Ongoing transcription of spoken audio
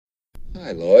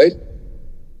Hi, Lloyd.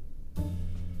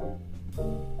 A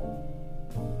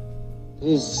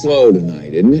little slow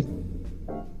tonight, isn't it?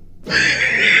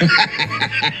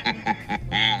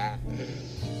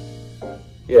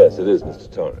 Yes, it is,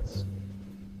 Mr. Torrance.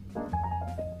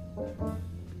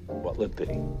 What'll it be?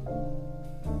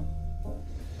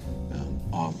 I'm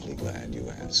awfully glad you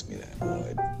asked me that,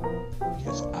 Lloyd.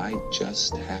 Because I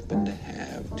just happen to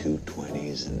have two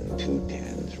 20s and two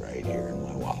 10s right here in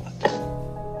my wallet.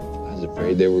 I was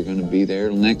afraid they were going to be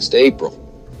there next April.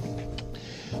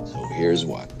 So here's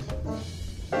what.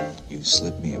 You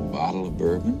slip me a bottle of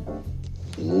bourbon,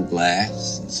 a little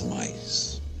glass, and some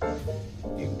ice.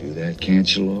 You can do that,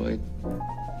 can't you, Lloyd?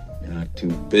 You're not too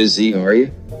busy, are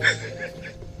you?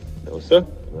 No, sir.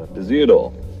 Not busy at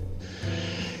all.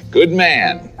 Good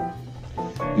man.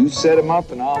 You set him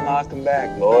up and I'll knock him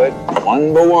back, Lloyd.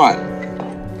 One by one.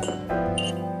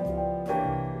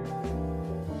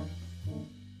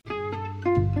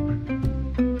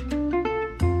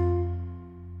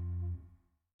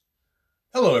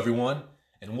 Hello, everyone,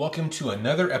 and welcome to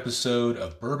another episode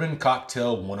of Bourbon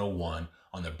Cocktail 101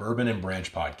 on the Bourbon and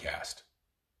Branch podcast.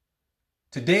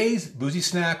 Today's boozy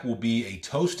snack will be a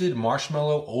toasted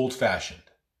marshmallow old fashioned,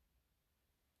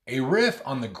 a riff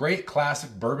on the great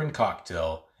classic bourbon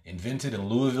cocktail invented in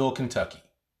Louisville, Kentucky.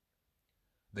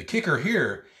 The kicker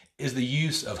here is the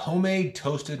use of homemade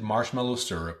toasted marshmallow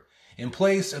syrup in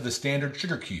place of the standard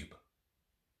sugar cube.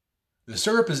 The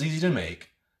syrup is easy to make.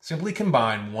 Simply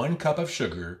combine 1 cup of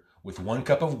sugar with 1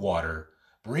 cup of water,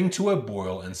 bring to a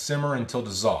boil and simmer until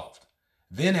dissolved.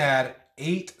 Then add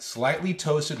 8 slightly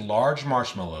toasted large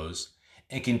marshmallows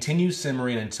and continue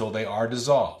simmering until they are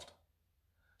dissolved.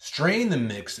 Strain the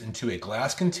mix into a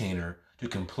glass container to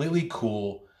completely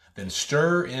cool, then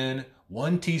stir in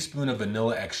 1 teaspoon of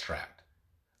vanilla extract.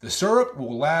 The syrup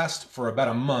will last for about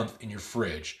a month in your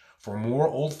fridge for more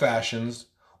old fashions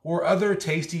or other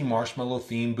tasty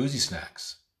marshmallow-themed boozy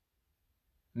snacks.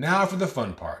 Now for the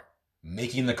fun part,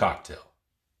 making the cocktail.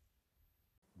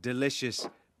 Delicious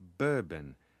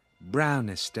bourbon,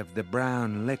 brownest of the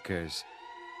brown liquors.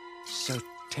 So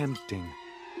tempting.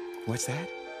 What's that?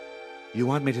 You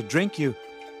want me to drink you,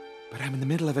 but I'm in the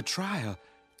middle of a trial.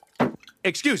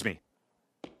 Excuse me.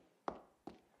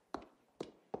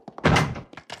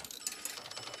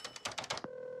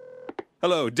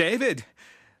 Hello, David.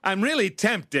 I'm really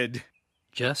tempted.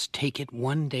 Just take it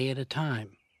one day at a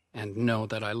time. And know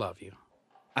that I love you.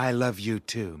 I love you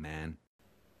too, man.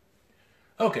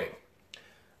 Okay,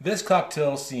 this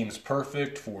cocktail seems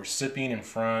perfect for sipping in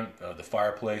front of the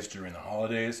fireplace during the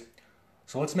holidays.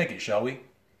 So let's make it, shall we?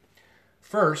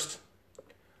 First,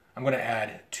 I'm going to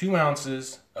add 2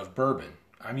 ounces of bourbon.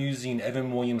 I'm using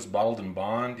Evan Williams Bottled in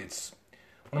Bond. It's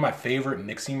one of my favorite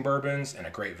mixing bourbons and a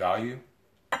great value.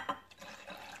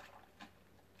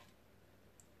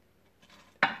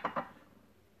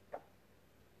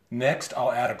 Next,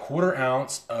 I'll add 1/4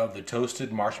 ounce of the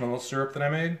toasted marshmallow syrup that I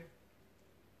made.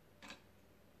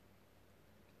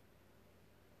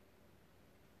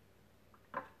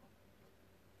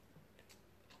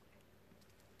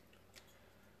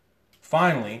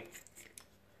 Finally,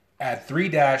 add 3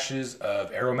 dashes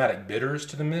of aromatic bitters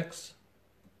to the mix.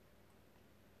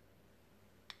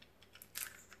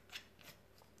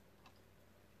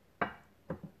 Then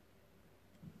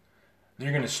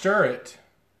you're going to stir it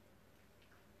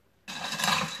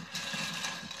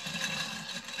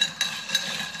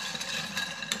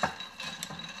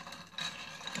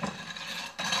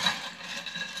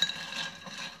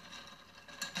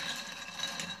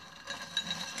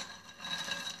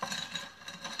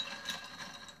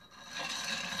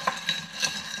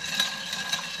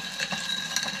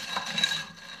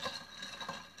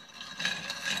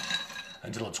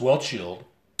until it's well chilled.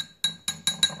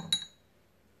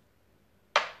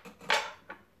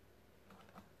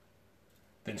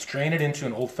 Then strain it into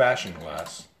an old-fashioned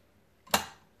glass.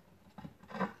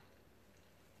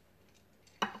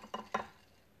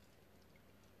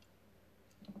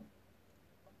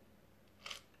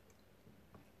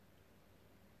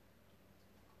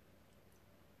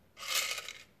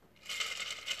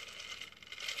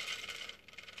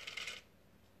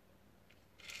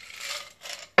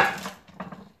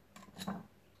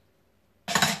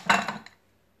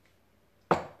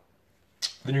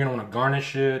 Then you're going to want to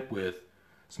garnish it with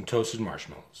some toasted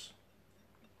marshmallows.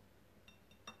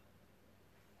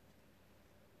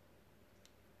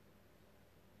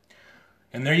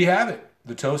 And there you have it,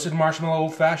 the toasted marshmallow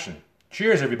old fashioned.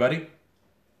 Cheers, everybody.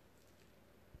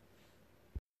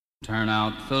 Turn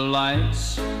out the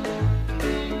lights,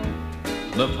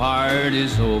 the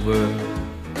party's over.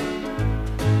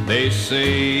 They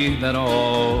say that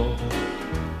all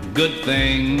good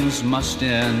things must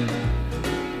end.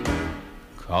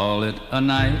 Call it a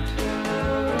night.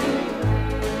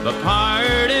 The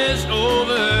party's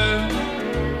over,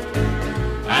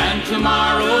 and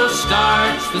tomorrow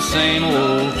starts the same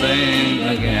old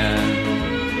thing again.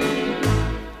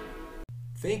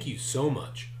 Thank you so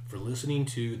much for listening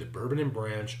to the Bourbon and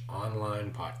Branch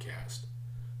online podcast.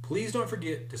 Please don't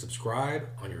forget to subscribe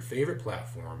on your favorite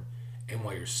platform, and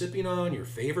while you're sipping on your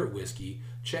favorite whiskey,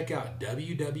 check out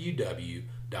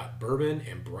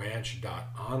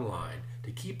www.bourbonandbranch.online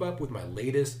to keep up with my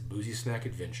latest boozy snack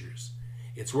adventures.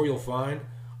 It's where you'll find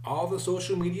all the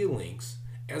social media links,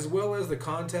 as well as the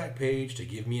contact page to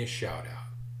give me a shout out.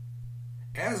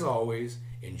 As always,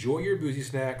 enjoy your boozy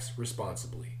snacks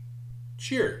responsibly.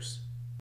 Cheers!